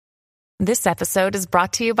This episode is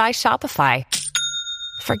brought to you by Shopify.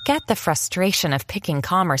 Forget the frustration of picking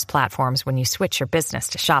commerce platforms when you switch your business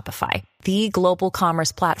to Shopify, the global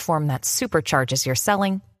commerce platform that supercharges your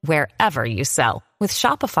selling wherever you sell. With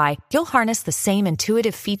Shopify, you'll harness the same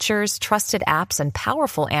intuitive features, trusted apps, and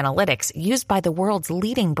powerful analytics used by the world's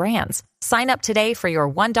leading brands. Sign up today for your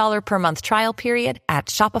 $1 per month trial period at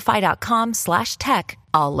shopify.com/tech,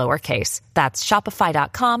 all lowercase. That's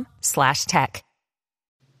shopify.com/tech.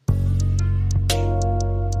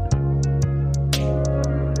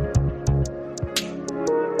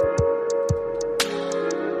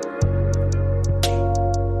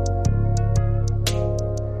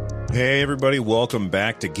 Hey everybody, welcome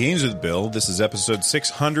back to Games with Bill. This is episode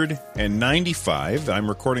 695. I'm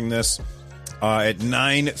recording this at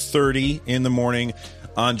 9:30 in the morning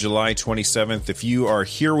on July 27th. If you are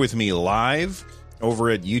here with me live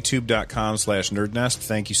over at youtube.com/nerdnest,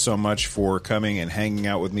 thank you so much for coming and hanging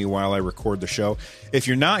out with me while I record the show. If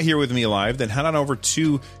you're not here with me live, then head on over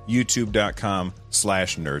to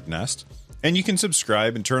youtube.com/nerdnest and you can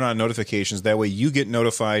subscribe and turn on notifications. That way you get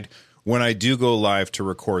notified when I do go live to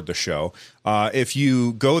record the show. If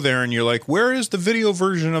you go there and you're like, where is the video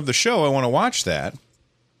version of the show? I want to watch that.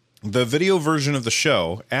 The video version of the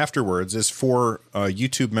show afterwards is for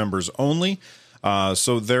YouTube members only.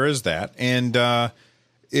 So there is that. And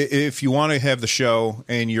if you want to have the show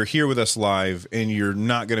and you're here with us live and you're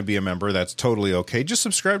not going to be a member, that's totally okay. Just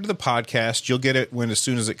subscribe to the podcast. You'll get it as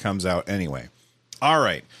soon as it comes out anyway. All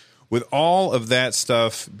right. With all of that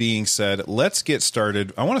stuff being said, let's get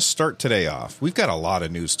started. I want to start today off. We've got a lot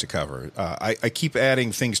of news to cover. I keep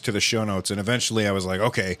adding things to the show notes, and eventually I was like,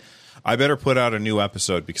 okay, I better put out a new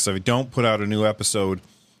episode, because if I don't put out a new episode,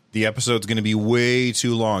 the episode's going to be way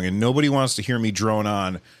too long, and nobody wants to hear me drone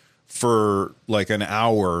on for like an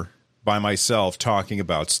hour by myself talking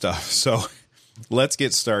about stuff. So let's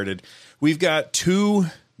get started. We've got two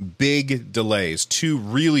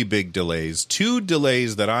really big delays, two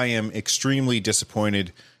delays that I am extremely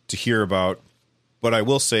disappointed to hear about. But I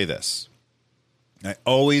will say this: I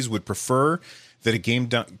always would prefer that a game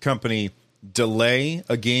company delay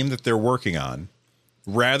a game that they're working on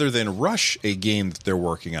rather than rush a game that they're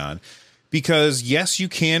working on. Because yes, you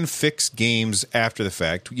can fix games after the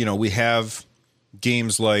fact. You know, we have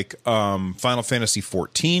games like Final Fantasy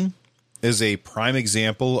XIV is a prime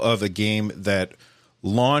example of a game that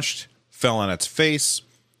launched, fell on its face,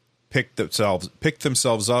 picked themselves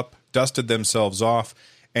up, dusted themselves off,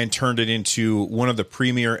 and turned it into one of the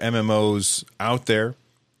premier MMOs out there.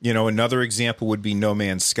 You know, another example would be No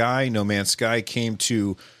Man's Sky. No Man's Sky came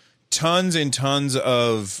to tons and tons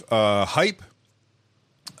of hype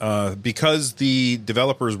because the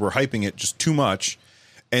developers were hyping it just too much.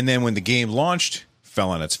 And then when the game launched, fell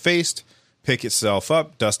on its face, pick itself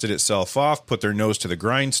up, dusted itself off, put their nose to the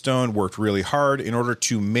grindstone, worked really hard in order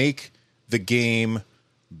to make the game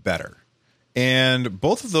better. And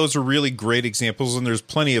both of those are really great examples, and there's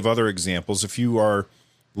plenty of other examples. If you are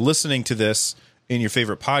listening to this in your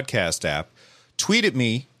favorite podcast app, tweet at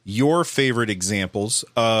me your favorite examples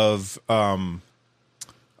of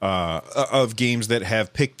games that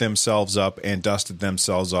have picked themselves up and dusted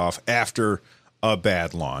themselves off after a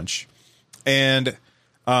bad launch. And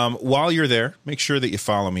while you're there, make sure that you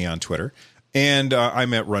follow me on Twitter. And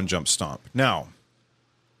I'm at Run Jump Stomp. Now,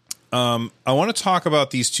 I want to talk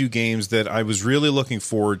about these two games that I was really looking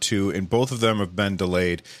forward to, and both of them have been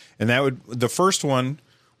delayed. And the first one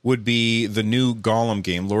would be the new Gollum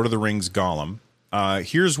game, Lord of the Rings Gollum.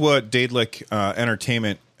 Here's what Daedalic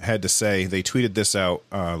Entertainment had to say. They tweeted this out.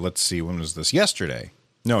 Let's see, when was this? Yesterday.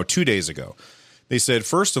 No, 2 days ago. They said,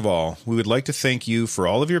 first of all, we would like to thank you for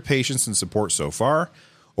all of your patience and support so far.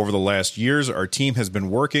 Over the last years, our team has been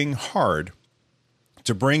working hard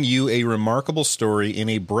to bring you a remarkable story in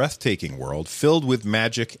a breathtaking world filled with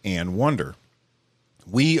magic and wonder.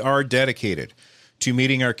 We are dedicated to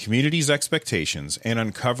meeting our community's expectations and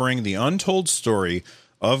uncovering the untold story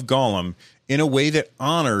of Gollum in a way that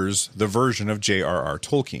honors the version of J.R.R.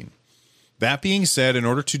 Tolkien. That being said, in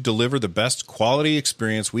order to deliver the best quality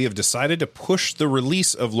experience, we have decided to push the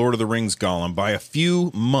release of Lord of the Rings Gollum by a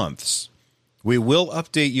few months. We will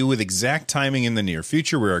update you with exact timing in the near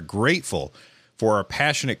future. We are grateful for our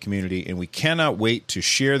passionate community, and we cannot wait to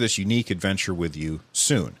share this unique adventure with you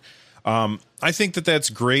soon. I think that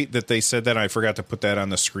that's great that they said that. I forgot to put that on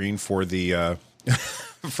the screen for the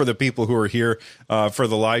for the people who are here for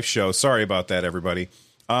the live show. Sorry about that, everybody.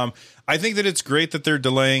 I think that it's great that they're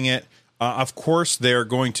delaying it. Of course, they're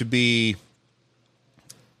going to be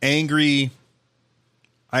angry.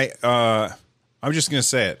 I'm just going to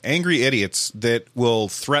say it. Angry idiots that will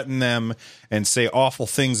threaten them and say awful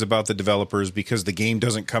things about the developers because the game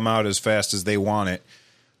doesn't come out as fast as they want it.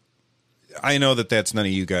 I know that that's none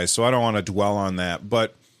of you guys, so I don't want to dwell on that.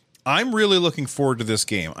 But I'm really looking forward to this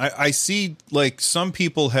game. I see, like, some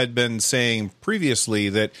people had been saying previously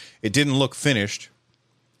that it didn't look finished.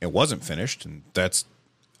 It wasn't finished, and that's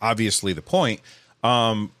obviously the point.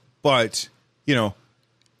 But, you know,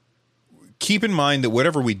 keep in mind that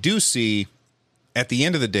whatever we do see at the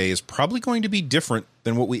end of the day is probably going to be different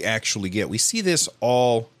than what we actually get. We see this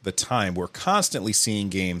all the time. We're constantly seeing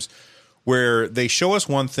games where they show us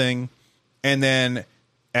one thing and then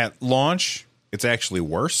at launch it's actually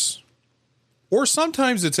worse, or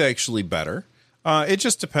sometimes it's actually better. It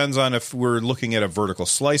just depends on if we're looking at a vertical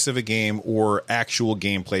slice of a game or actual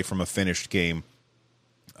gameplay from a finished game.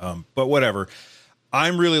 But whatever.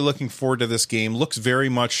 I'm really looking forward to this game. Looks very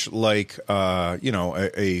much like,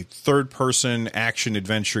 a third-person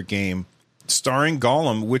action-adventure game starring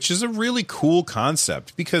Gollum, which is a really cool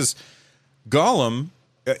concept because Gollum,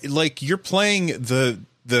 like, you're playing the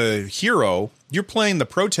hero, you're playing the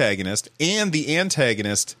protagonist and the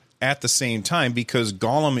antagonist at the same time because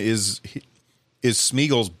Gollum is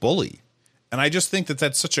Smeagol's bully. And I just think that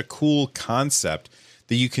that's such a cool concept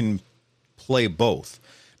that you can play both.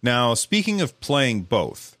 Now, speaking of playing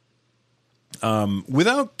both,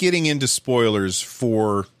 without getting into spoilers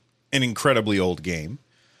for an incredibly old game,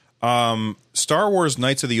 Star Wars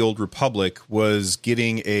Knights of the Old Republic was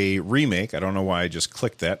getting a remake. I don't know why I just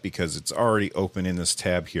clicked that because it's already open in this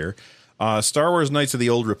tab here. Star Wars Knights of the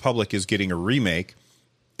Old Republic is getting a remake.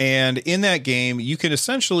 And in that game, you can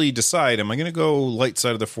essentially decide, am I going to go light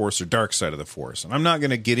side of the Force or dark side of the Force? And I'm not going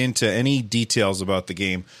to get into any details about the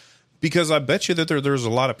game, because I bet you that there's a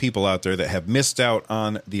lot of people out there that have missed out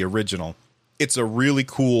on the original. It's a really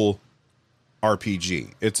cool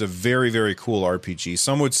RPG. It's a very, very cool RPG.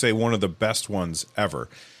 Some would say one of the best ones ever.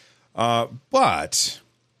 But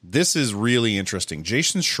this is really interesting.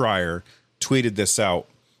 Jason Schreier tweeted this out,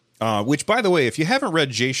 which, by the way, if you haven't read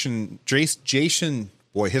Jason,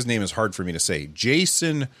 boy, his name is hard for me to say,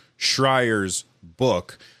 Jason Schreier's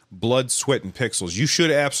book, Blood, Sweat, and Pixels, you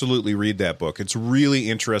should absolutely read that book. It's a really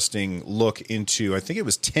interesting look into, I think it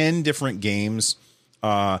was 10 different games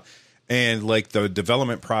and like the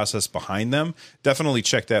development process behind them. Definitely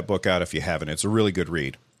check that book out if you haven't. It's a really good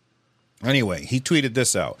read. Anyway, he tweeted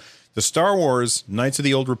this out. The Star Wars Knights of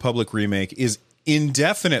the Old Republic remake is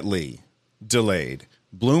indefinitely delayed.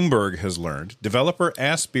 Bloomberg has learned. Developer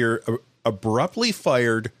Aspyr abruptly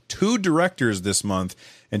fired 2 directors this month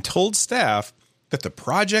and told staff that the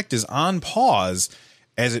project is on pause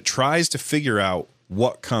as it tries to figure out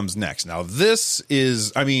what comes next. Now, this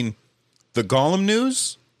is, I mean, the Gollum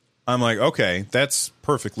news, I'm like, okay, that's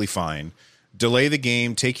perfectly fine. Delay the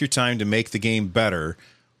game, take your time to make the game better,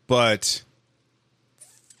 but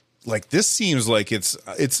like this seems like this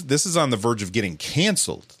is on the verge of getting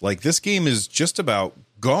canceled. Like this game is just about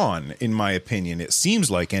gone, in my opinion. It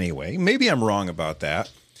seems like, anyway. Maybe I'm wrong about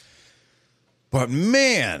that. But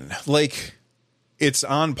man, like, it's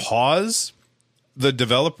on pause. The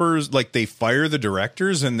developers, like, they fire the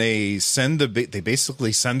directors and they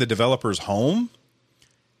basically send the developers home.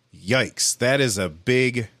 Yikes. That is a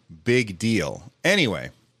big, big deal.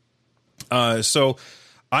 Anyway, so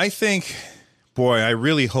I think, boy, I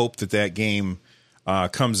really hope that game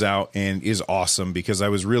comes out and is awesome, because I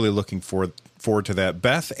was really looking forward to that.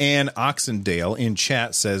 Beth Ann Oxendale in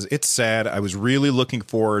chat says, it's sad. I was really looking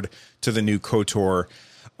forward to the new KOTOR.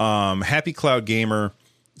 Happy Cloud Gamer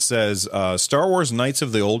says, Star Wars Knights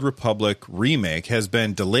of the Old Republic remake has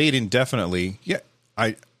been delayed indefinitely. Yeah,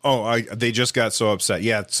 they just got so upset.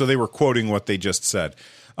 Yeah, so they were quoting what they just said.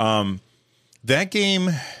 That game,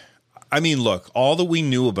 I mean, look, all that we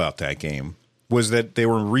knew about that game was that they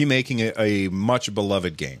were remaking a much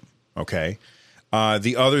beloved game, okay?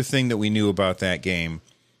 The other thing that we knew about that game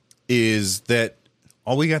is that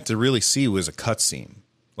all we got to really see was a cutscene.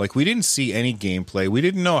 Like, we didn't see any gameplay. We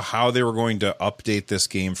didn't know how they were going to update this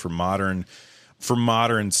game for modern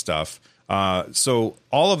stuff. So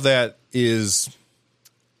all of that is,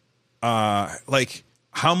 like,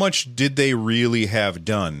 how much did they really have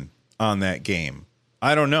done on that game?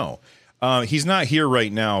 I don't know. He's not here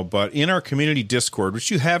right now, but in our community Discord, which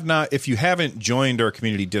you have not, if you haven't joined our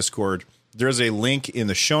community Discord, there's a link in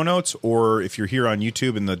the show notes, or if you're here on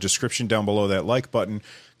YouTube, in the description down below that like button,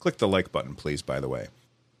 click the like button, please, by the way.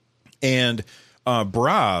 And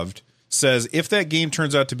Bravd says, if that game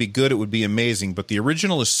turns out to be good, it would be amazing, but the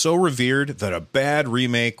original is so revered that a bad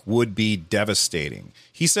remake would be devastating.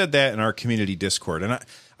 He said that in our community Discord. And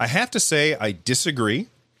I have to say, I disagree.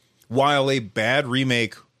 While a bad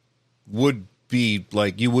remake would be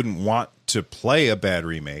like you wouldn't want to play a bad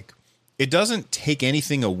remake, it doesn't take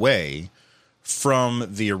anything away from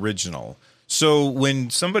the original. So when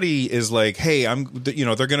somebody is like, hey,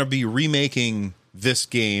 they're going to be remaking this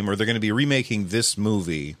game or they're going to be remaking this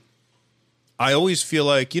movie, I always feel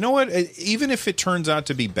like, you know what, even if it turns out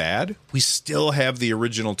to be bad, we still have the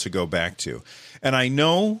original to go back to. And I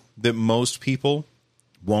know that most people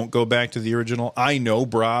won't go back to the original. I know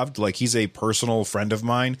Bravd, like he's a personal friend of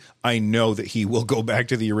mine. I know that he will go back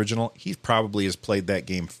to the original. He probably has played that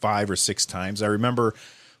game 5 or 6 times. I remember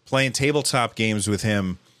playing tabletop games with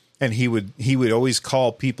him, and he would always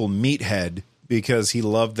call people Meathead because he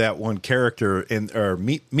loved that one character or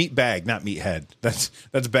meat bag, not Meathead. That's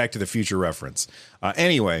Back to the Future reference.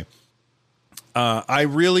 Anyway, I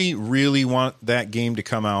really, really want that game to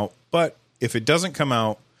come out, but if it doesn't come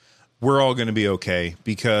out, we're all going to be okay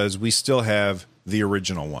because we still have the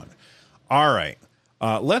original one. All right.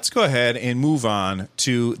 Let's go ahead and move on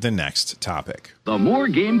to the next topic. The more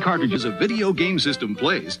game cartridges a video game system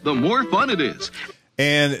plays, the more fun it is.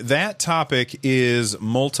 And that topic is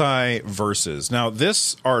multiverses. Now,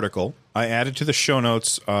 this article I added to the show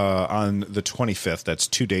notes on the 25th. That's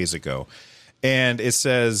 2 days ago. And it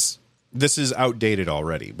says, this is outdated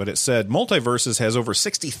already, but it said Multiverses has over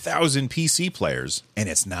 60,000 PC players, and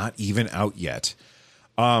it's not even out yet.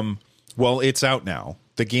 Well, it's out now.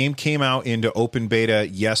 The game came out into open beta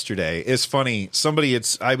yesterday. It's funny.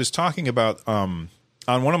 I was talking about on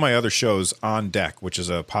one of my other shows, On Deck, which is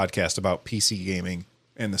a podcast about PC gaming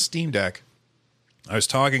and the Steam Deck. I was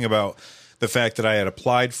talking about the fact that I had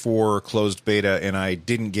applied for closed beta and I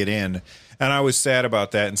didn't get in, and I was sad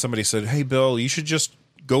about that. And somebody said, "Hey, Bill, you should just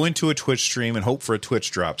go into a Twitch stream and hope for a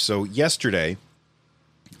Twitch drop." So yesterday,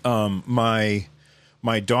 my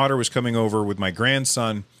daughter was coming over with my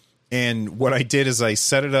grandson, and what I did is I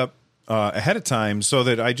set it up ahead of time so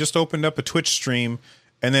that I just opened up a Twitch stream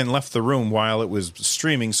and then left the room while it was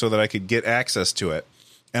streaming so that I could get access to it.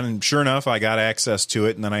 And sure enough, I got access to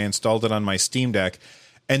it, and then I installed it on my Steam Deck,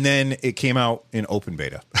 and then it came out in open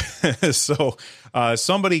beta. So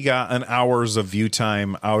somebody got an hours of view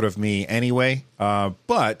time out of me anyway,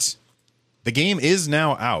 but the game is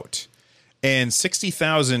now out, and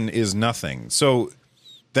 60,000 is nothing. So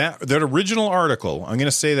that original article, I'm going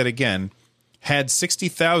to say that again, had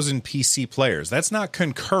 60,000 PC players. That's not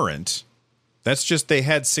concurrent. That's just they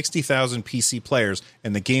had 60,000 PC players,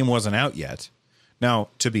 and the game wasn't out yet. Now,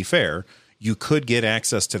 to be fair, you could get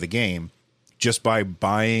access to the game just by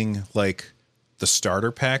buying like the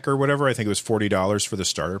starter pack or whatever. I think it was $40 for the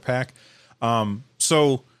starter pack.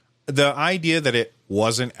 So the idea that it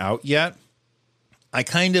wasn't out yet, I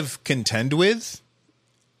kind of contend with,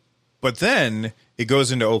 but then it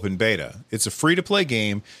goes into open beta. It's a free to play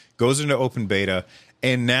game, goes into open beta.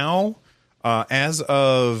 And now, as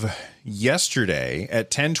of yesterday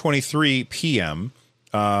at 10:23 PM,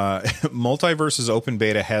 Multiverses open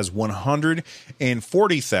beta has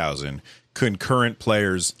 140,000 concurrent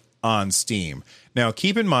players on Steam. Now,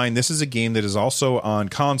 keep in mind, this is a game that is also on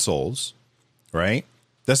consoles, right?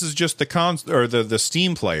 This is just the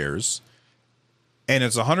Steam players, and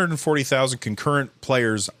it's 140,000 concurrent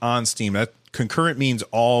players on Steam. That concurrent means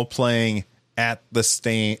all playing at the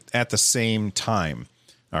same time.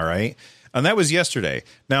 All right. And that was yesterday.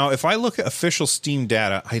 Now, if I look at official Steam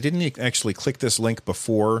data, I didn't actually click this link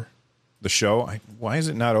before the show. Why is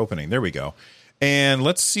it not opening? There we go. And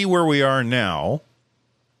let's see where we are now.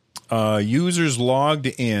 Users logged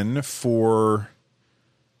in for...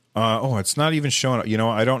 it's not even showing up. You know,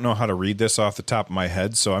 I don't know how to read this off the top of my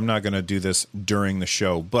head, so I'm not going to do this during the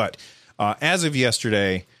show. But as of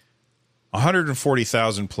yesterday,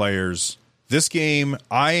 140,000 players. This game,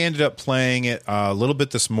 I ended up playing it a little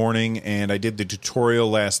bit this morning, and I did the tutorial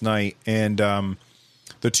last night. And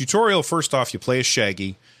the tutorial, first off, you play as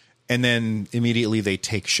Shaggy, and then immediately they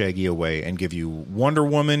take Shaggy away and give you Wonder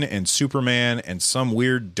Woman and Superman and some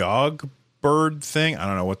weird dog bird thing. I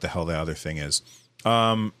don't know what the hell the other thing is.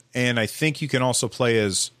 And I think you can also play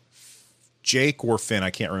as Jake or Finn. I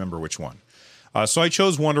can't remember which one. So I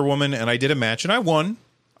chose Wonder Woman, and I did a match, and I won.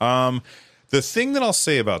 The thing that I'll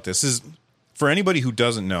say about this is, for anybody who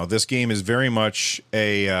doesn't know, this game is very much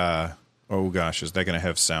a... oh, gosh, is that going to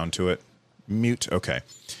have sound to it? Mute? Okay.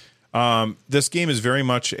 This game is very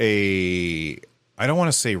much a... I don't want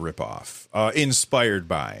to say ripoff. Inspired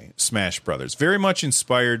by Smash Brothers. Very much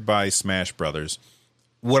inspired by Smash Brothers.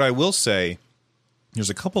 What I will say,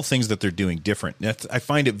 there's a couple things that they're doing different. I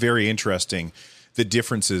find it very interesting, the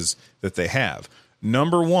differences that they have.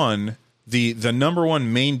 Number one, the number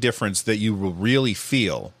one main difference that you will really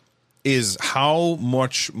feel is how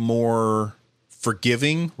much more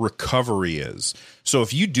forgiving recovery is. So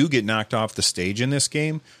if you do get knocked off the stage in this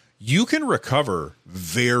game, you can recover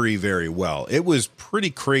very, very well. It was pretty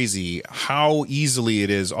crazy how easily it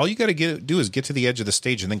is. All you got to do is get to the edge of the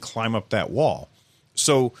stage and then climb up that wall.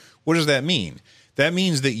 So what does that mean? That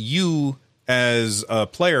means that you, as a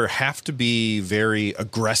player, have to be very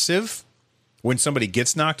aggressive when somebody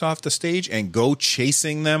gets knocked off the stage and go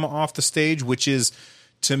chasing them off the stage, which is,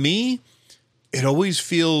 to me, it always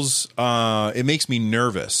feels, it makes me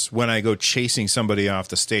nervous when I go chasing somebody off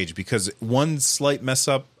the stage, because one slight mess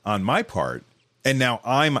up on my part, and now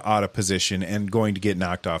I'm out of position and going to get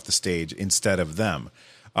knocked off the stage instead of them,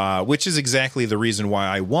 which is exactly the reason why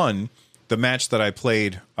I won the match that I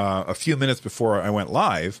played a few minutes before I went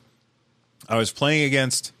live. I was playing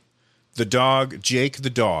against the dog, Jake the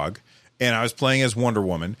dog, and I was playing as Wonder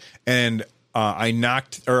Woman, and I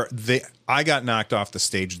got knocked off the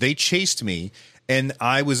stage. They chased me, and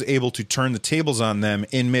I was able to turn the tables on them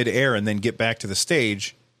in midair and then get back to the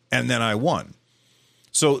stage, and then I won.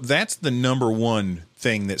 So that's the number one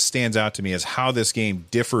thing that stands out to me as how this game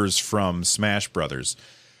differs from Smash Brothers.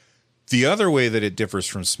 The other way that it differs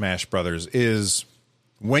from Smash Brothers is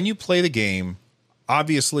when you play the game,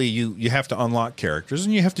 obviously you have to unlock characters,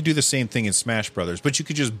 and you have to do the same thing in Smash Brothers, but you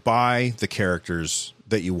could just buy the characters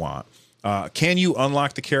that you want. Can you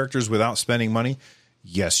unlock the characters without spending money?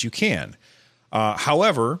 Yes, you can.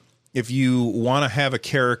 However, if you want to have a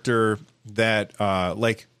character that,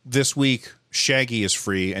 like this week, Shaggy is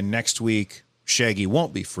free, and next week Shaggy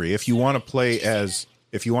won't be free. If you want to play as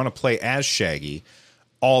Shaggy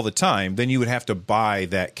all the time, then you would have to buy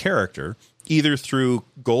that character either through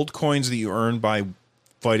gold coins that you earn by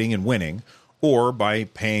fighting and winning, or by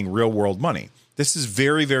paying real world money. This is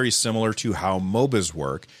very, very similar to how MOBAs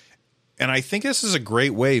work. And I think this is a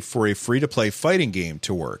great way for a free-to-play fighting game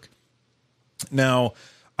to work. Now,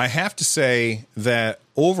 I have to say that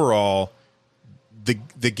overall,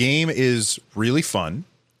 the game is really fun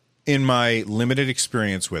in my limited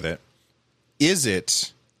experience with it. Is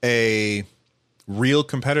it a real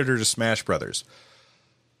competitor to Smash Brothers?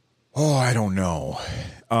 Oh, I don't know.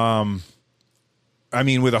 I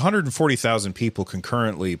mean, with 140,000 people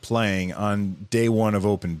concurrently playing on day one of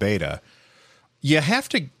open beta, you have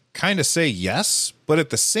to kind of say yes, but at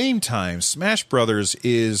the same time, Smash Brothers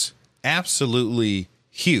is absolutely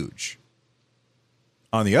huge.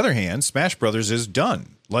 On the other hand, Smash Brothers is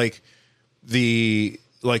done. Like the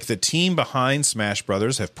team behind Smash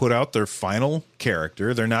Brothers have put out their final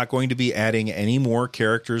character. They're not going to be adding any more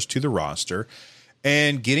characters to the roster,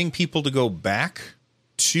 and getting people to go back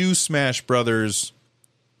to Smash Brothers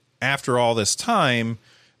after all this time,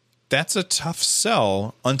 that's a tough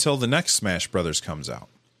sell until the next Smash Brothers comes out.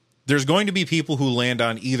 There's going to be people who land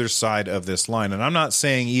on either side of this line, and I'm not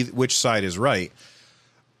saying which side is right,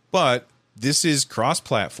 but this is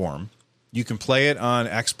cross-platform. You can play it on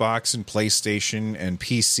Xbox and PlayStation and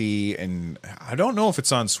PC, and I don't know if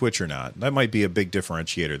it's on Switch or not. That might be a big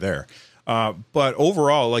differentiator there. But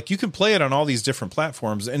overall, like, you can play it on all these different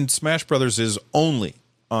platforms, and Smash Brothers is only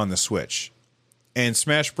on the Switch. And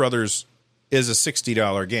Smash Brothers is a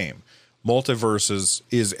 $60 game. Multiverses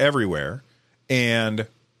is everywhere, and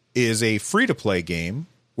is a free-to-play game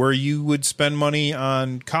where you would spend money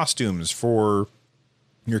on costumes for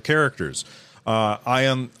your characters. I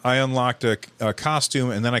unlocked a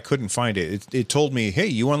costume, and then I couldn't find it. It told me, hey,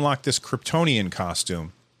 you unlocked this Kryptonian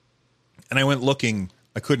costume. And I went looking.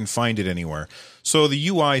 I couldn't find it anywhere. So the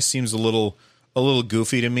UI seems a little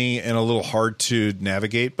goofy to me and a little hard to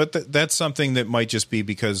navigate. But that's something that might just be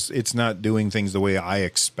because it's not doing things the way I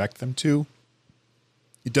expect them to.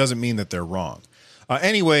 It doesn't mean that they're wrong.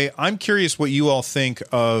 Anyway, I'm curious what you all think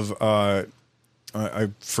of...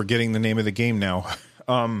 I'm forgetting the name of the game now.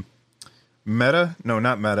 Meta? No,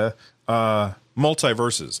 not Meta.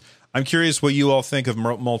 Multiverses. I'm curious what you all think of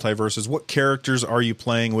Multiverses. What characters are you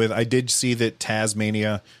playing with? I did see that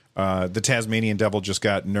Tasmania, the Tasmanian Devil, just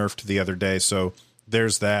got nerfed the other day, so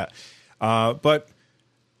there's that. But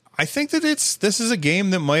I think that this is a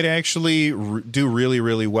game that might actually do really,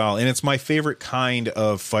 really well, and it's my favorite kind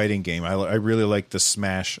of fighting game. I really like the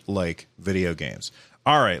Smash-like video games.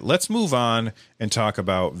 All right, let's move on and talk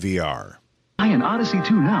about VR. Buy an Odyssey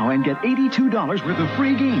 2 now and get $82 worth of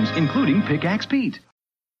free games, including Pickaxe Pete.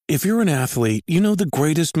 If you're an athlete, you know the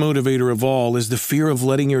greatest motivator of all is the fear of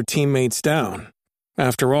letting your teammates down.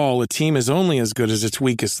 After all, a team is only as good as its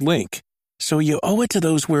weakest link. So you owe it to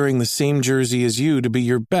those wearing the same jersey as you to be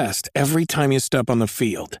your best every time you step on the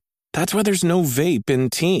field. That's why there's no vape in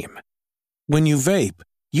team. When you vape,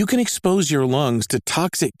 you can expose your lungs to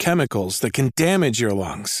toxic chemicals that can damage your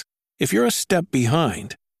lungs. If you're a step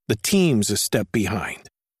behind, the team's a step behind.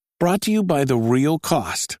 Brought to you by The Real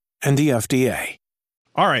Cost and the FDA.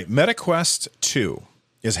 All right, MetaQuest 2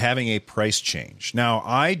 is having a price change. Now,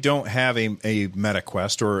 I don't have a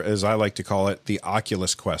MetaQuest, or as I like to call it, the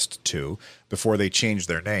Oculus Quest 2, before they changed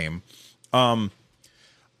their name.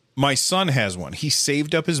 My son has one. He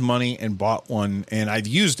saved up his money and bought one, and I've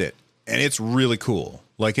used it, and it's really cool.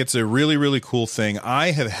 Like, it's a really, really cool thing.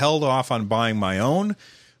 I have held off on buying my own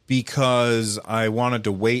because I wanted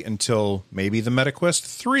to wait until maybe the MetaQuest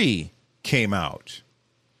 3 came out.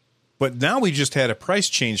 But now we just had a price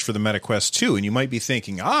change for the MetaQuest 2, and you might be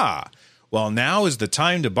thinking, well, now is the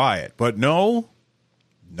time to buy it. But no,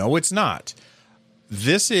 it's not.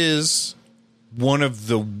 This is one of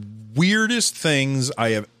the weirdest things I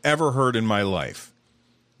have ever heard in my life.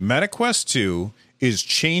 MetaQuest 2 is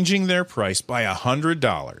changing their price by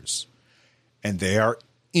 $100, and they are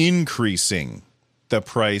increasing the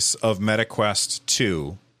price of MetaQuest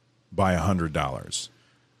 2 by $100.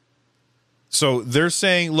 So they're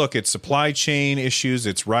saying, look, it's supply chain issues,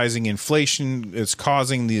 it's rising inflation, it's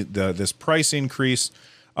causing this price increase.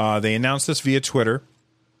 They announced this via Twitter.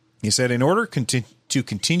 He said, in order to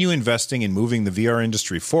continue investing in moving the VR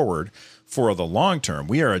industry forward for the long term,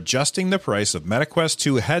 we are adjusting the price of MetaQuest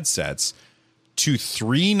 2 headsets to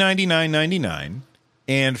 $399.99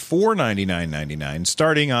 and $499.99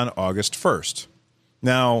 starting on August 1st.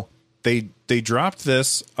 Now, they dropped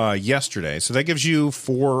this yesterday, so that gives you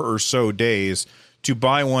 4 or so days to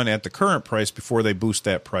buy one at the current price before they boost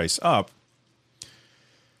that price up.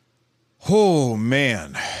 Oh,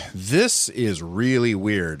 man, this is really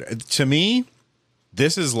weird. To me,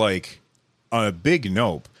 this is like a big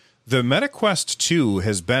nope. The MetaQuest 2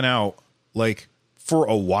 has been out like for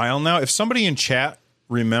a while now. If somebody in chat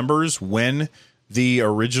remembers when the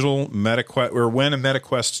original MetaQuest, or when a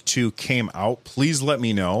MetaQuest 2 came out, please let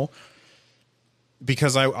me know.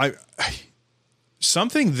 Because I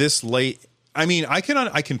something this late, I mean, I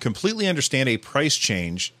can completely understand a price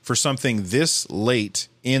change for something this late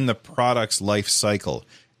in the product's life cycle.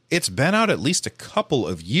 It's been out at least a couple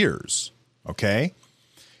of years, okay?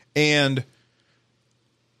 And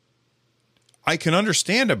I can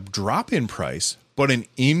understand a drop in price, but an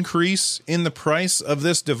increase in the price of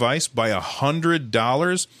this device by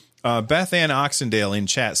 $100. Beth Ann Oxendale in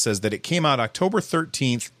chat says that it came out October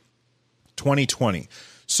 13th, 2020.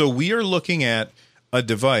 So we are looking at a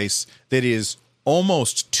device that is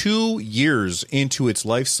almost 2 years into its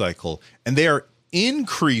life cycle, and they are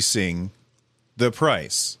increasing the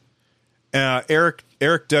price. Eric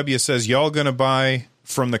W says, y'all going to buy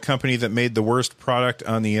from the company that made the worst product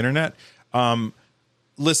on the internet?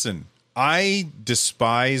 Listen, I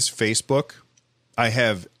despise Facebook. I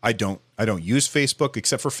don't use Facebook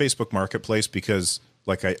except for Facebook Marketplace because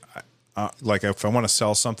like if I want to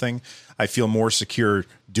sell something, I feel more secure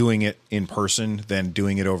doing it in person than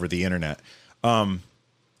doing it over the internet.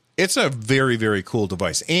 It's a very, very cool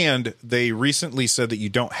device. And they recently said that you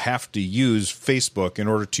don't have to use Facebook in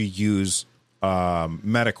order to use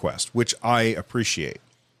MetaQuest, which I appreciate.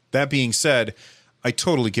 That being said, I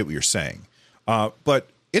totally get what you're saying. But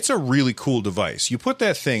it's a really cool device. You put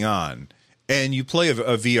that thing on and you play a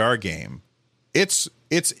VR game. It's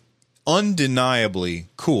undeniably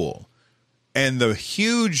cool. And the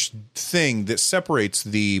huge thing that separates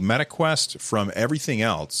the MetaQuest from everything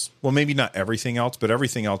else, well, maybe not everything else, but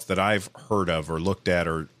everything else that I've heard of or looked at,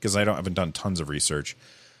 or because I haven't done tons of research,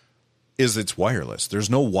 is it's wireless. There's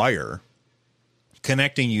no wire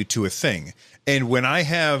connecting you to a thing. And when I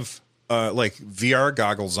have like VR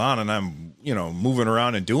goggles on and I'm, moving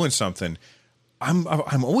around and doing something, I'm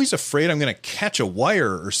always afraid I'm going to catch a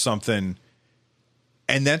wire or something,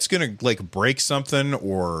 and that's going to like break something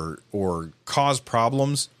or cause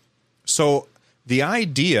problems. So the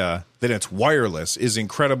idea that it's wireless is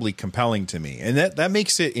incredibly compelling to me, and that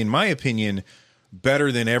makes it, in my opinion,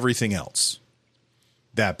 better than everything else.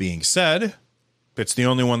 That being said, it's the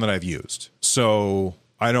only one that I've used, so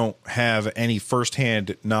I don't have any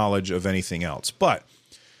firsthand knowledge of anything else. But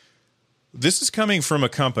this is coming from a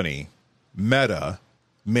company, Meta,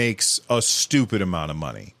 makes a stupid amount of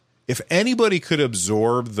money. If anybody could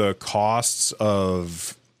absorb the costs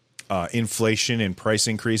of inflation and price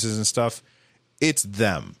increases and stuff, it's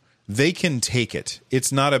them. They can take it.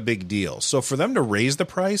 It's not a big deal. So for them to raise the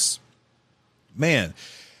price, man,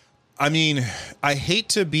 I mean, I hate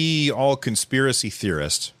to be all conspiracy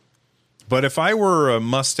theorist, but if I were a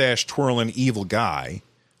mustache twirling evil guy,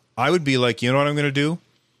 I would be like, you know what I'm going to do?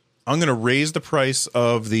 I'm going to raise the price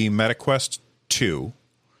of the MetaQuest 2.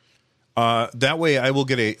 That way I will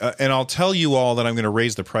get and I'll tell you all that I'm going to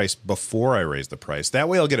raise the price before I raise the price. That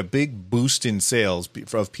way I'll get a big boost in sales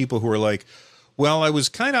of people who are like, Well, I was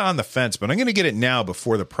kind of on the fence, but I'm going to get it now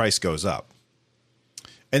before the price goes up.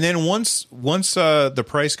 And then once the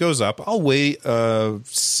price goes up, I'll wait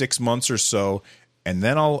 6 months or so, and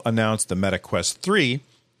then I'll announce the Meta Quest 3,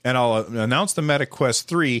 and I'll announce the Meta Quest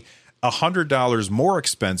 3 $100 more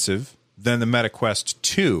expensive than the Meta Quest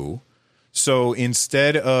 2. So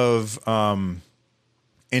instead of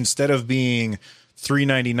being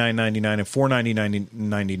 $399.99 and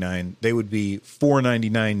 $499.99, they would be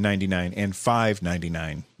 $499.99 and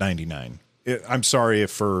 $599.99. I'm sorry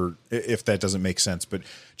if that doesn't make sense, but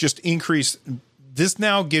just increase. This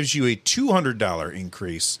now gives you a $200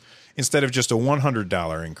 increase instead of just a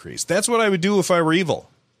 $100 increase. That's what I would do if I were evil.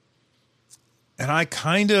 And I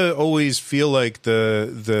kind of always feel like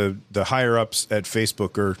the higher ups at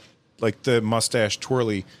Facebook are like the mustache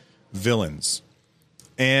twirly villains.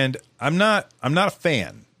 And I'm not a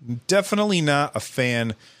fan. Definitely not a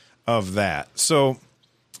fan of that. So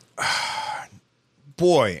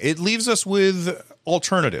boy, it leaves us with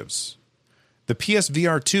alternatives. The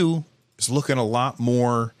PSVR 2 is looking a lot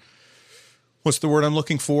more, what's the word I'm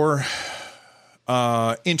looking for?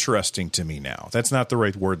 Interesting to me now. That's not the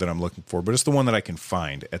right word that I'm looking for, but it's the one that I can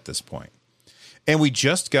find at this point. And we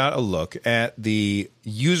just got a look at the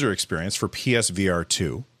user experience for PSVR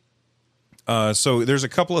 2. So there's a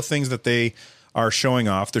couple of things that they are showing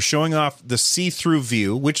off. They're showing off the see-through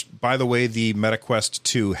view, which, by the way, the Meta Quest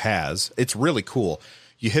 2 has. It's really cool.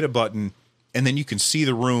 You hit a button, and then you can see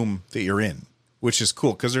the room that you're in, which is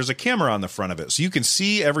cool because there's a camera on the front of it. So you can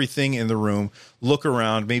see everything in the room, look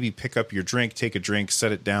around, maybe pick up your drink, take a drink,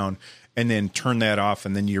 set it down, and then turn that off,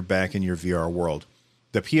 and then you're back in your VR world.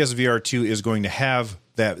 The PSVR 2 is going to have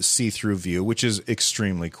that see-through view, which is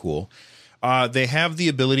extremely cool. They have the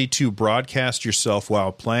ability to broadcast yourself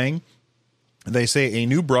while playing. They say a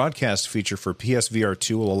new broadcast feature for PSVR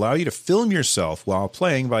 2 will allow you to film yourself while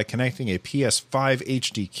playing by connecting a PS5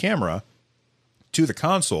 HD camera to the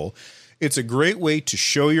console. It's a great way to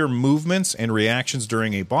show your movements and reactions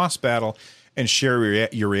during a boss battle and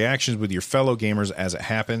share your reactions with your fellow gamers as it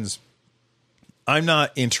happens. I'm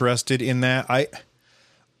not interested in that.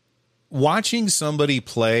 Watching somebody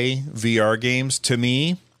play VR games, to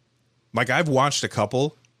me, like I've watched a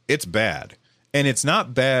couple, it's bad. And it's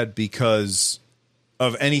not bad because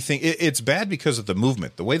of anything. It's bad because of the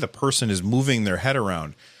movement. The way the person is moving their head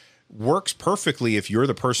around works perfectly if you're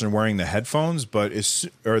the person wearing the headphones,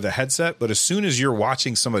 or the headset. But as soon as you're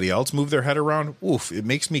watching somebody else move their head around, it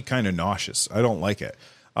makes me kind of nauseous. I don't like it.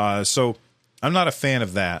 So I'm not a fan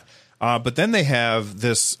of that. But then they have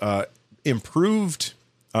this improved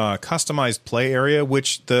customized play area,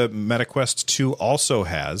 which the Meta Quest 2 also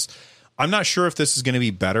has. I'm not sure if this is going to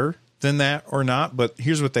be better than that or not, but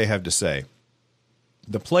here's what they have to say.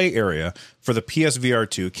 The play area for the PSVR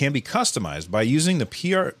 2 can be customized by using the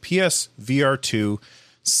PSVR 2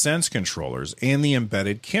 Sense controllers and the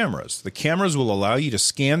embedded cameras. The cameras will allow you to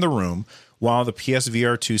scan the room, while the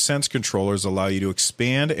PSVR 2 Sense controllers allow you to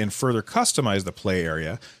expand and further customize the play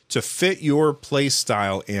area to fit your play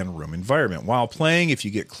style and room environment. While playing, if you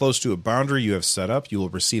get close to a boundary you have set up, you will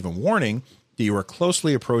receive a warning that you are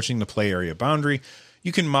closely approaching the play area boundary.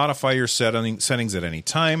 You can modify your settings at any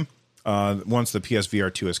time once the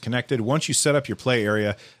PSVR 2 is connected. Once you set up your play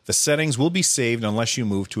area, the settings will be saved unless you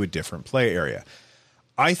move to a different play area.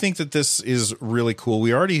 I think that this is really cool.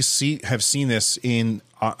 We already have seen this in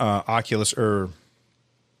Oculus or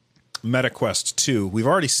Meta Quest 2. We've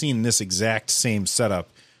already seen this exact same setup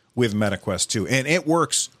with Meta Quest 2, and it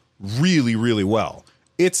works really, really well.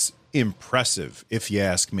 It's impressive, if you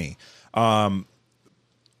ask me.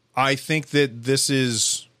 I think that this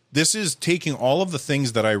is taking all of the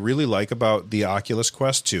things that I really like about the Oculus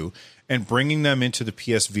Quest 2 and bringing them into the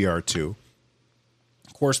PSVR 2.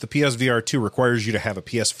 Of course, the PSVR 2 requires you to have a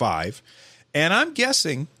PS5, and I'm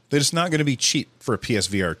guessing that it's not going to be cheap for a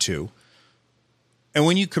PSVR 2. And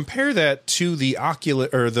when you compare that to the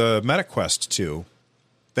Oculus or the Meta Quest 2,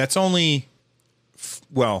 that's only.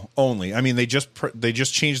 I mean, they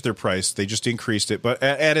just changed their price. They just increased it, but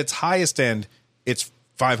at its highest end, it's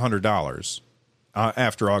 $500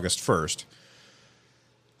 after August 1st.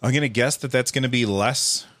 I'm going to guess that that's going to be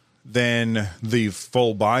less than the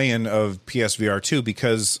full buy-in of PSVR 2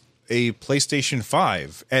 because a PlayStation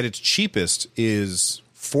 5 at its cheapest is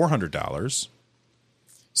 $400.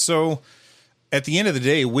 So at the end of the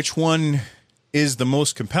day, which one is the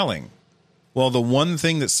most compelling? Well, the one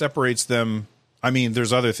thing that separates them, I mean,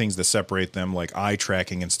 there's other things that separate them like eye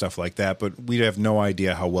tracking and stuff like that, but we have no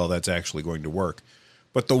idea how well that's actually going to work.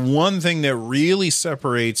 But the one thing that really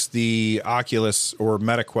separates the Oculus or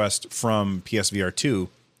MetaQuest from PSVR 2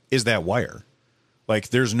 is that wire. Like,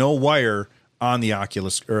 there's no wire on the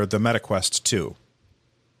Oculus or the MetaQuest 2.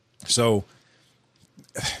 So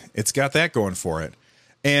it's got that going for it.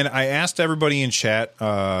 And I asked everybody in chat,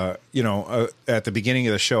 at the beginning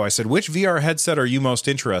of the show, I said, which VR headset are you most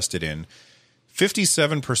interested in?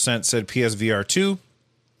 57% said PSVR 2,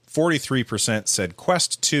 43% said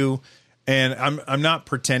Quest 2, and I'm not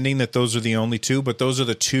pretending that those are the only two, but those are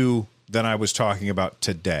the two that I was talking about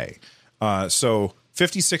today. So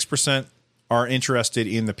 56% are interested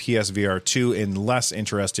in the PSVR 2 and less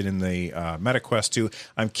interested in the MetaQuest 2.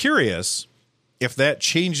 I'm curious if that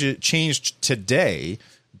changed today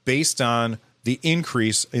based on the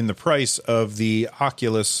increase in the price of the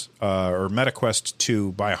Oculus or MetaQuest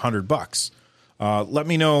 2 by $100. Let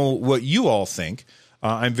me know what you all think.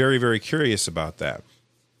 I'm very, very curious about that.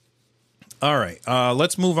 All right,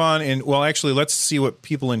 let's move on. And well, actually, let's see what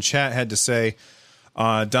people in chat had to say.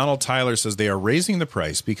 Donald Tyler says they are raising the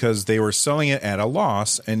price because they were selling it at a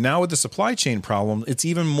loss, and now with the supply chain problem, it's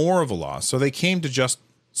even more of a loss. So they can't justify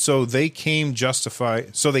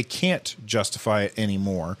it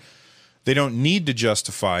anymore. They don't need to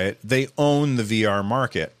justify it. They own the VR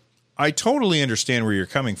market. I totally understand where you're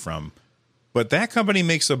coming from, but that company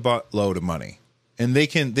makes a buttload of money, and they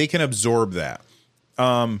can absorb that.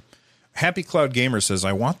 Happy Cloud Gamer says,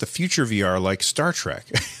 I want the future VR like Star Trek.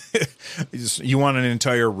 You want an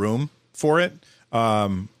entire room for it?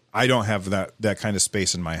 I don't have that kind of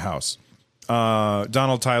space in my house.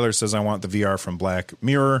 Donald Tyler says, I want the VR from Black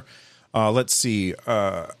Mirror. Let's see.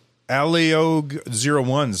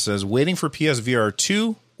 Aleog01 says, waiting for PSVR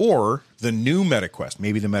 2 or the new MetaQuest,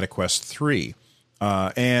 maybe the MetaQuest 3.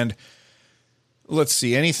 And let's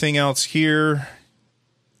see, anything else here?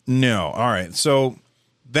 No. All right. So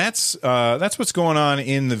that's what's going on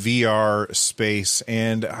in the VR space.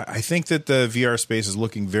 And I think that the VR space is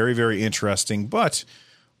looking very, very interesting, but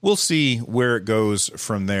we'll see where it goes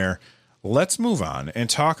from there. Let's move on and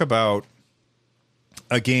talk about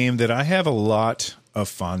a game that I have a lot of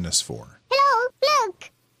fondness for. Hello, look.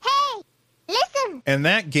 Hey, listen. And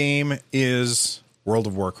that game is World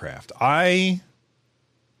of Warcraft. I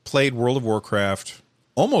played World of Warcraft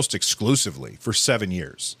almost exclusively for 7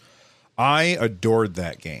 years. I adored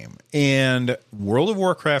that game. And World of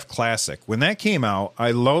Warcraft Classic, when that came out,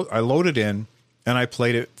 I loaded in and I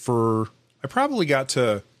played it I probably got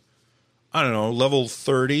to, level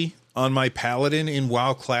 30 on my Paladin in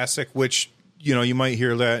WoW Classic, which, you might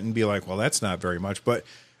hear that and be like, well, that's not very much. But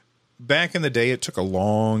back in the day, it took a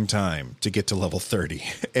long time to get to level 30.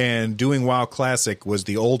 And doing WoW Classic was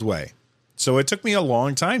the old way. So it took me a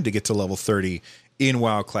long time to get to level 30 in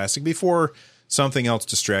WoW Classic before something else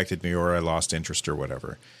distracted me or I lost interest or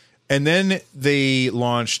whatever. And then they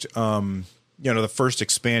launched, the first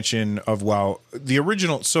expansion of WoW. The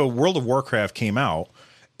original, so World of Warcraft came out,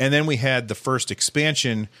 and then we had the first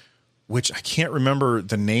expansion, which I can't remember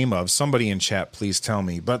the name of. Somebody in chat, please tell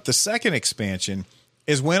me. But the second expansion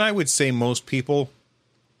is when I would say most people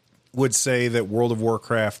would say that World of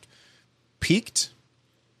Warcraft peaked.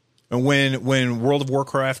 And when World of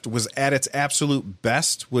Warcraft was at its absolute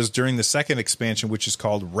best was during the second expansion, which is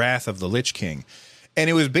called Wrath of the Lich King. And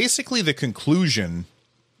it was basically the conclusion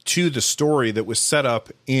to the story that was set up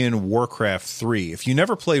in Warcraft 3. If you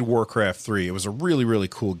never played Warcraft 3, it was a really, really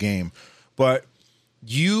cool game. But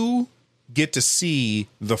you get to see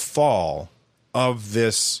the fall of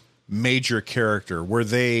this major character where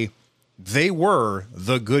they were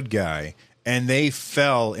the good guy and they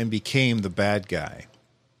fell and became the bad guy.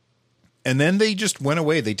 And then they just went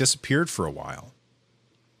away. They disappeared for a while.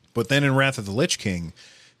 But then in Wrath of the Lich King,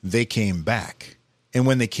 they came back. And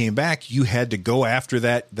when they came back, you had to go after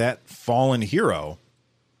that fallen hero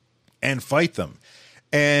and fight them.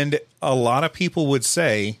 And a lot of people would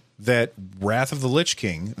say that Wrath of the Lich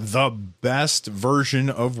King, the best version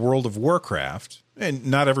of World of Warcraft, and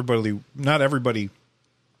not everybody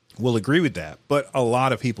will agree with that, but a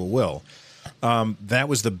lot of people will. That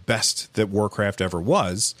was the best that Warcraft ever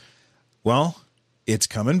was. Well, it's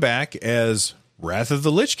coming back as Wrath of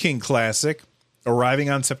the Lich King Classic,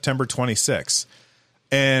 arriving on September 26th.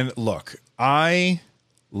 And look, I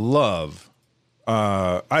love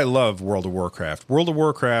World of Warcraft. World of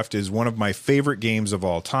Warcraft is one of my favorite games of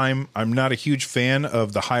all time. I'm not a huge fan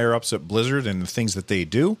of the higher ups at Blizzard and the things that they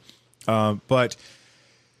do, but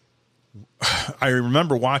I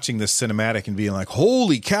remember watching this cinematic and being like,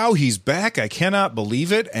 "Holy cow, he's back! I cannot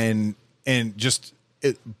believe it!" And just.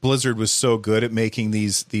 Blizzard was so good at making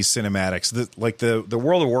these cinematics. The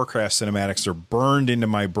World of Warcraft cinematics are burned into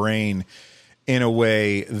my brain in a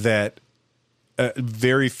way that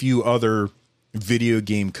very few other video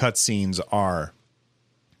game cutscenes are.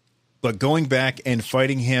 But going back and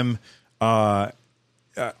fighting him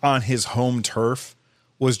on his home turf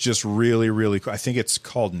was just really, really cool. I think it's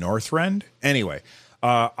called Northrend. Anyway,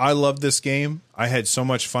 I love this game. I had so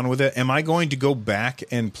much fun with it. Am I going to go back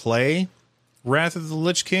and play Wrath of the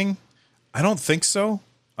Lich King? I don't think so.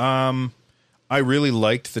 I really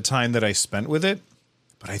liked the time that I spent with it,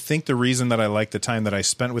 but I think the reason that I liked the time that I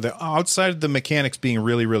spent with it, outside of the mechanics being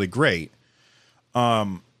really, really great,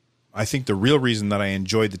 I think the real reason that I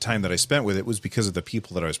enjoyed the time that I spent with it was because of the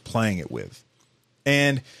people that I was playing it with.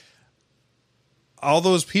 And all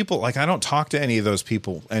those people, like, I don't talk to any of those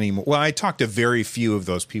people anymore. Well, I talk to very few of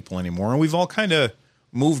those people anymore, and we've all kind of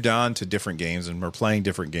moved on to different games, and we're playing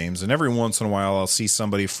different games. And every once in a while, I'll see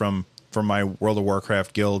somebody from my World of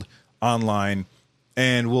Warcraft guild online,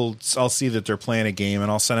 and I'll see that they're playing a game,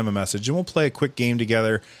 and I'll send them a message, and we'll play a quick game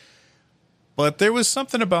together. But there was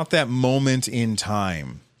something about that moment in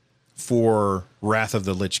time for Wrath of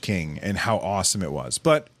the Lich King and how awesome it was.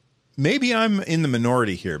 But maybe I'm in the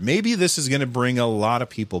minority here. Maybe this is going to bring a lot of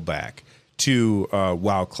people back to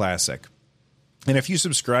WoW Classic. And if you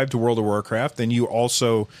subscribe to World of Warcraft, then you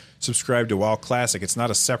also subscribe to WoW Classic. It's not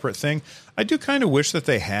a separate thing. I do kind of wish that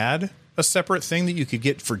they had a separate thing that you could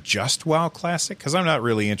get for just WoW Classic, because I'm not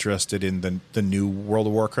really interested in the new World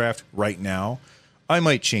of Warcraft right now. I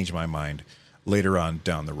might change my mind later on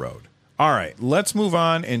down the road. All right, let's move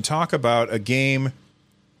on and talk about a game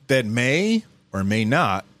that may or may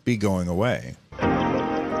not be going away.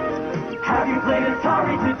 Have you played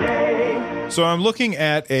Atari today? So I'm looking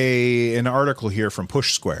at an article here from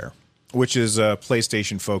Push Square, which is a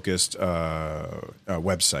PlayStation-focused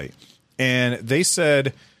website. And they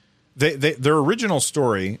said their original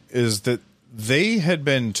story is that they had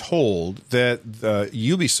been told that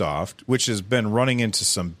Ubisoft, which has been running into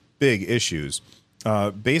some big issues,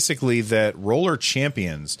 basically that Roller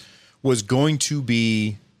Champions was going to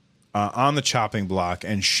be on the chopping block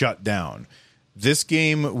and shut down. This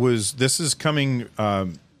is coming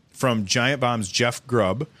from Giant Bomb's Jeff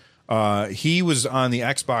Grubb. He was on the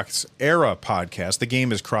Xbox Era podcast. The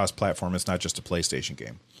game is cross-platform. It's not just a PlayStation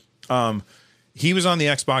game. He was on the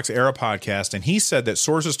Xbox Era podcast, and he said that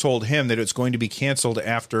sources told him that it's going to be canceled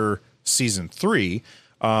after Season 3,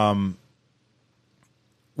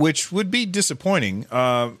 which would be disappointing.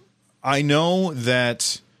 I know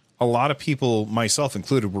that a lot of people, myself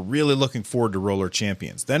included, were really looking forward to Roller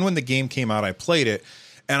Champions. Then when the game came out, I played it,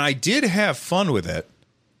 and I did have fun with it,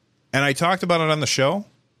 and I talked about it on the show,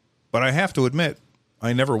 but I have to admit,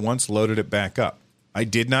 I never once loaded it back up. I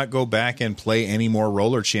did not go back and play any more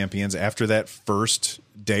Roller Champions after that first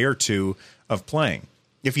day or two of playing.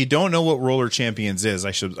 If you don't know what Roller Champions is,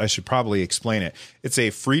 I should probably explain it. It's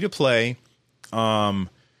a free-to-play roller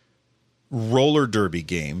derby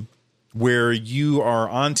game where you are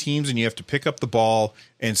on teams and you have to pick up the ball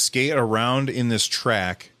and skate around in this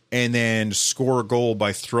track and then score a goal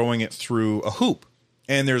by throwing it through a hoop.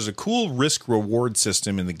 And there's a cool risk-reward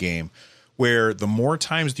system in the game where the more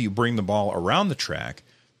times that you bring the ball around the track,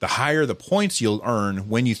 the higher the points you'll earn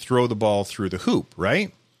when you throw the ball through the hoop,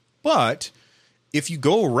 right? But if you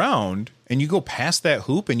go around and you go past that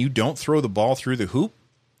hoop and you don't throw the ball through the hoop,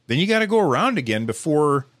 then you got to go around again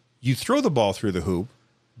before you throw the ball through the hoop,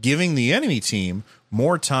 giving the enemy team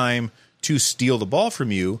more time to steal the ball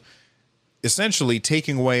from you, essentially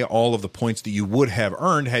taking away all of the points that you would have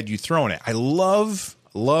earned had you thrown it. I love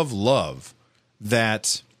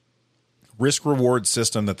that risk-reward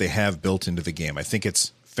system that they have built into the game. I think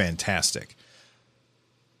it's fantastic.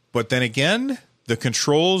 But then again, the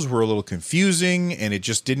controls were a little confusing, and it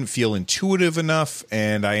just didn't feel intuitive enough,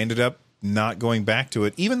 and I ended up not going back to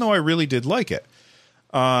it, even though I really did like it.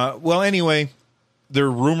 Well, anyway, there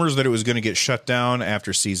are rumors that it was going to get shut down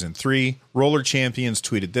after Season 3. Roller Champions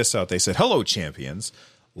tweeted this out. They said, "Hello, Champions.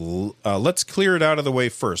 Let's clear it out of the way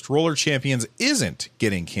first. Roller Champions isn't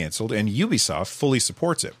getting canceled, and Ubisoft fully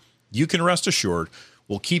supports it. You can rest assured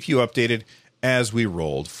we'll keep you updated as we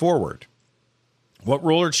roll forward." What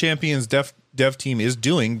Roller Champions dev team is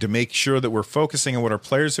doing to make sure that we're focusing on what our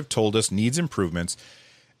players have told us needs improvements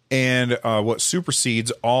and what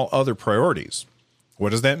supersedes all other priorities.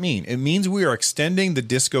 What does that mean? It means we are extending the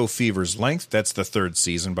Disco Fever's length. That's the 3rd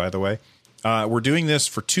season, by the way. We're doing this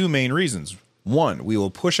for 2 main reasons. 1, we will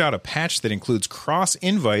push out a patch that includes cross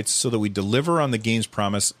invites so that we deliver on the game's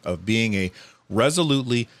promise of being a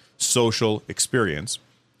resolutely social experience.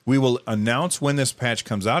 We will announce when this patch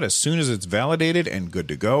comes out as soon as it's validated and good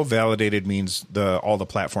to go. Validated means all the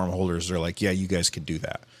platform holders are like, yeah, you guys can do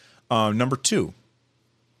that. Number 2,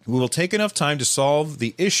 we will take enough time to solve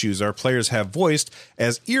the issues our players have voiced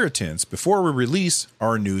as irritants before we release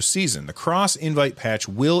our new season. The cross-invite patch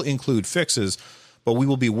will include fixes, but we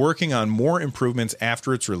will be working on more improvements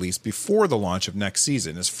after its release before the launch of next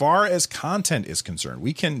season. As far as content is concerned,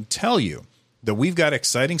 we can tell you that we've got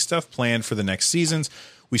exciting stuff planned for the next seasons.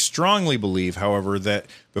 We strongly believe, however, that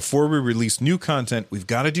before we release new content, we've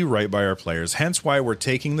got to do right by our players, hence why we're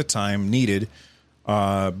taking the time needed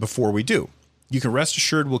before we do. You can rest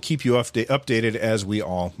assured we'll keep you updated as we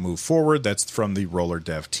all move forward. That's from the Roller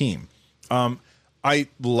Dev team. I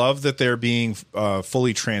love that they're being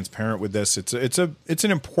fully transparent with this. It's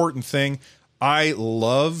an important thing. I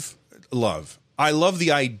love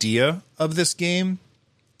the idea of this game.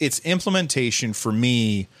 Its implementation for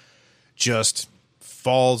me just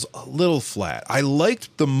falls a little flat. I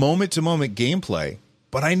liked the moment-to-moment gameplay,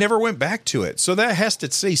 but I never went back to it. So that has to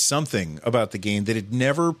say something about the game, that it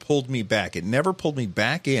never pulled me back. It never pulled me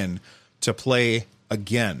back in to play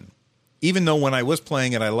again, even though when I was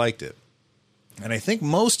playing it, I liked it. And I think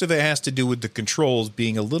most of it has to do with the controls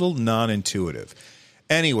being a little non-intuitive.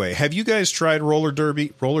 Anyway, have you guys tried Roller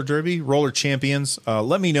Champions?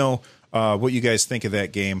 Let me know what you guys think of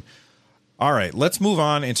that game. All right, let's move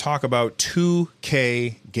on and talk about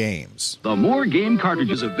 2K games. The more game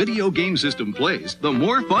cartridges a video game system plays, the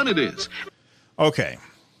more fun it is. Okay,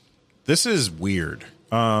 this is weird.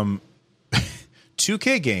 2K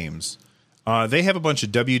games, they have a bunch of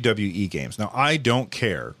WWE games. Now, I don't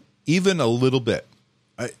care, even a little bit.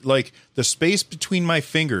 Like the space between my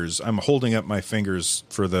fingers, I'm holding up my fingers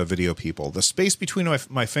for the video people. The space between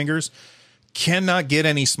my fingers cannot get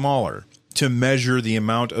any smaller to measure the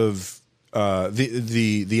amount of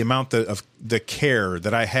the amount of the care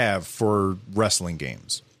that I have for wrestling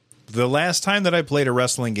games. The last time that I played a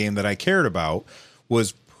wrestling game that I cared about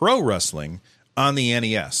was Pro Wrestling on the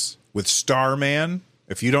NES with Starman.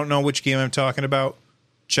 If you don't know which game I'm talking about,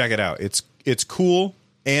 check it out. It's cool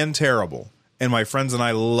and terrible, and my friends and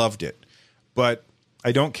I loved it. But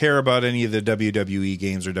I don't care about any of the WWE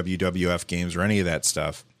games or WWF games or any of that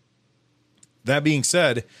stuff. That being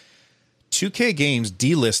said, 2K Games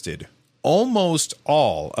delisted almost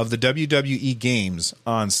all of the WWE games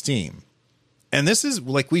on Steam. And this is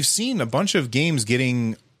like, we've seen a bunch of games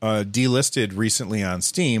getting delisted recently on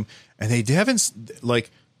Steam, and they haven't,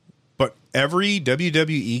 like, but every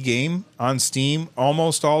WWE game on Steam,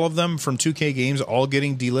 almost all of them from 2K Games, all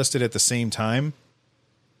getting delisted at the same time.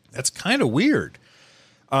 That's kind of weird.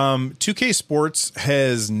 2K Sports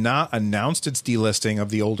has not announced its delisting of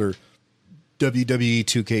the older WWE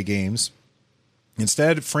 2K games.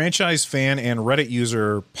 Instead, franchise fan and Reddit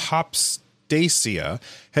user Popstacia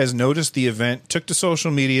has noticed the event, took to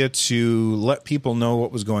social media to let people know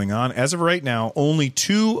what was going on. As of right now, only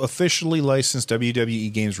 2 officially licensed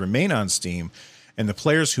WWE games remain on Steam, and the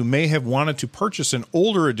players who may have wanted to purchase an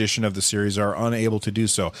older edition of the series are unable to do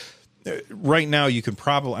so. Right now, you can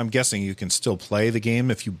probably, I'm guessing you can still play the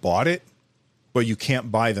game if you bought it, but you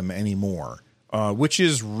can't buy them anymore, which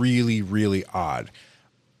is really, really odd.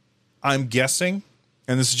 I'm guessing,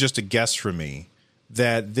 and this is just a guess from me,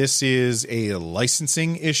 that this is a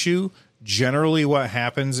licensing issue. Generally, what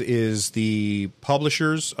happens is the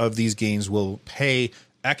publishers of these games will pay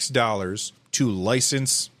X dollars to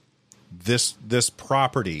license this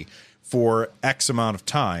property for X amount of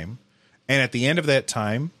time. And at the end of that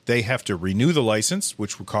time, they have to renew the license,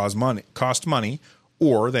 which would cost money,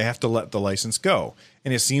 or they have to let the license go.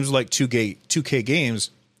 And it seems like 2K Games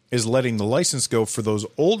is letting the license go for those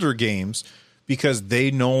older games because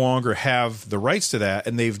they no longer have the rights to that,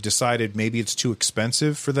 and they've decided maybe it's too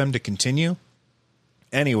expensive for them to continue.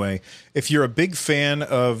 Anyway, if you're a big fan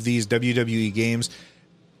of these WWE games,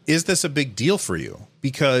 is this a big deal for you?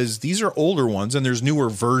 Because these are older ones, and there's newer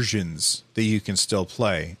versions that you can still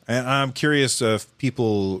play. And I'm curious if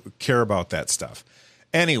people care about that stuff.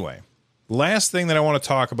 Anyway, last thing that I want to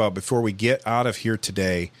talk about before we get out of here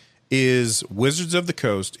today is Wizards of the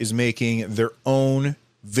Coast is making their own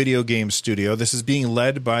video game studio. This is being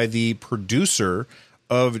led by the producer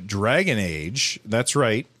of Dragon Age. That's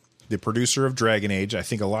right, the producer of Dragon Age. I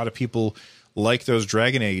think a lot of people like those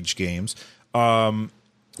Dragon Age games.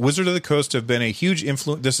 Wizard of the Coast have been a huge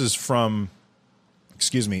influence. This is from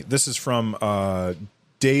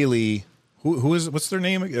Daily. What's their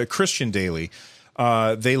name? Christian Daily.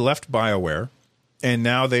 They left BioWare, and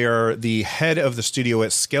now they are the head of the studio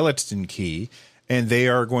at Skeleton Key, and they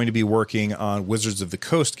are going to be working on Wizards of the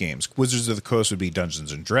Coast games. Wizards of the Coast would be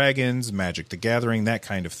Dungeons and Dragons, Magic the Gathering, that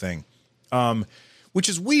kind of thing. Which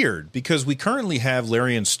is weird because we currently have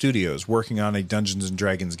Larian Studios working on a Dungeons and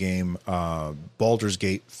Dragons game, Baldur's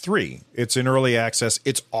Gate 3. It's in early access.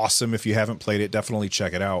 It's awesome. If you haven't played it, definitely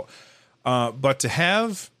check it out. But to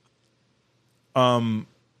have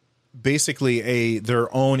basically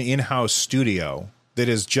their own in-house studio that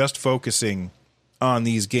is just focusing on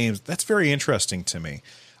these games. That's very interesting to me.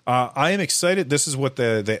 I am excited. This is what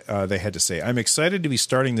they had to say. I'm excited to be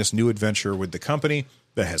starting this new adventure with the company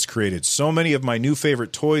that has created so many of my new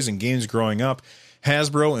favorite toys and games growing up.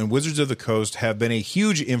 Hasbro and Wizards of the Coast have been a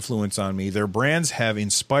huge influence on me. Their brands have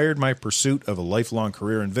inspired my pursuit of a lifelong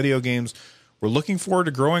career in video games. We're looking forward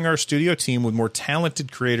to growing our studio team with more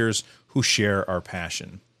talented creators who share our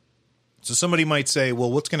passion. So somebody might say,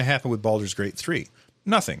 well, what's going to happen with Baldur's Gate 3?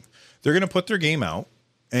 Nothing. They're going to put their game out,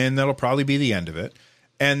 and that'll probably be the end of it.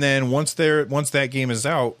 And then once that game is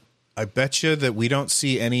out, I bet you that we don't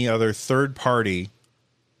see any other third-party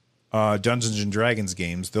Dungeons and Dragons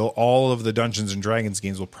games. All of the Dungeons and Dragons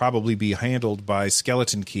games will probably be handled by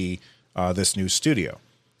Skeleton Key, this new studio.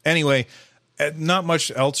 Anyway, not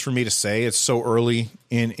much else for me to say. It's so early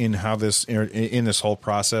in how this whole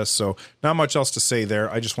process, so not much else to say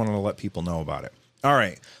there. I just wanted to let people know about it. All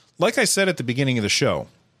right, like I said at the beginning of the show,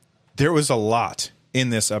 there was a lot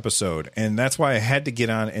in this episode, and that's why I had to get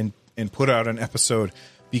on and put out an episode,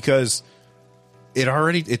 because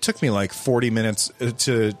it took me like 40 minutes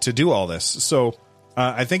to do all this. So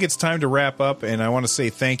I think it's time to wrap up, and I want to say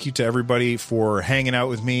thank you to everybody for hanging out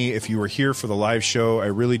with me. If you were here for the live show, I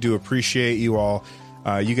really do appreciate you all.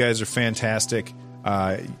 You guys are fantastic.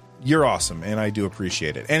 You're awesome, and I do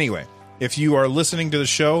appreciate it. Anyway, if you are listening to the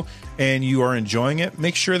show and you are enjoying it,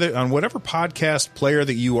 make sure that on whatever podcast player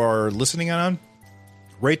that you are listening on,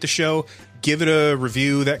 rate the show, give it a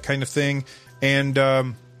review, that kind of thing, and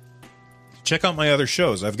check out my other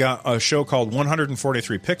shows. I've got a show called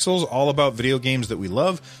 143 Pixels, all about video games that we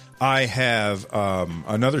love. I have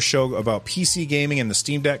another show about PC gaming and the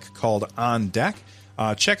Steam Deck called On Deck.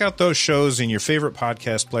 Check out those shows in your favorite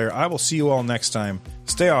podcast player. I will see you all next time.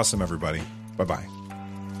 Stay awesome, everybody. Bye-bye.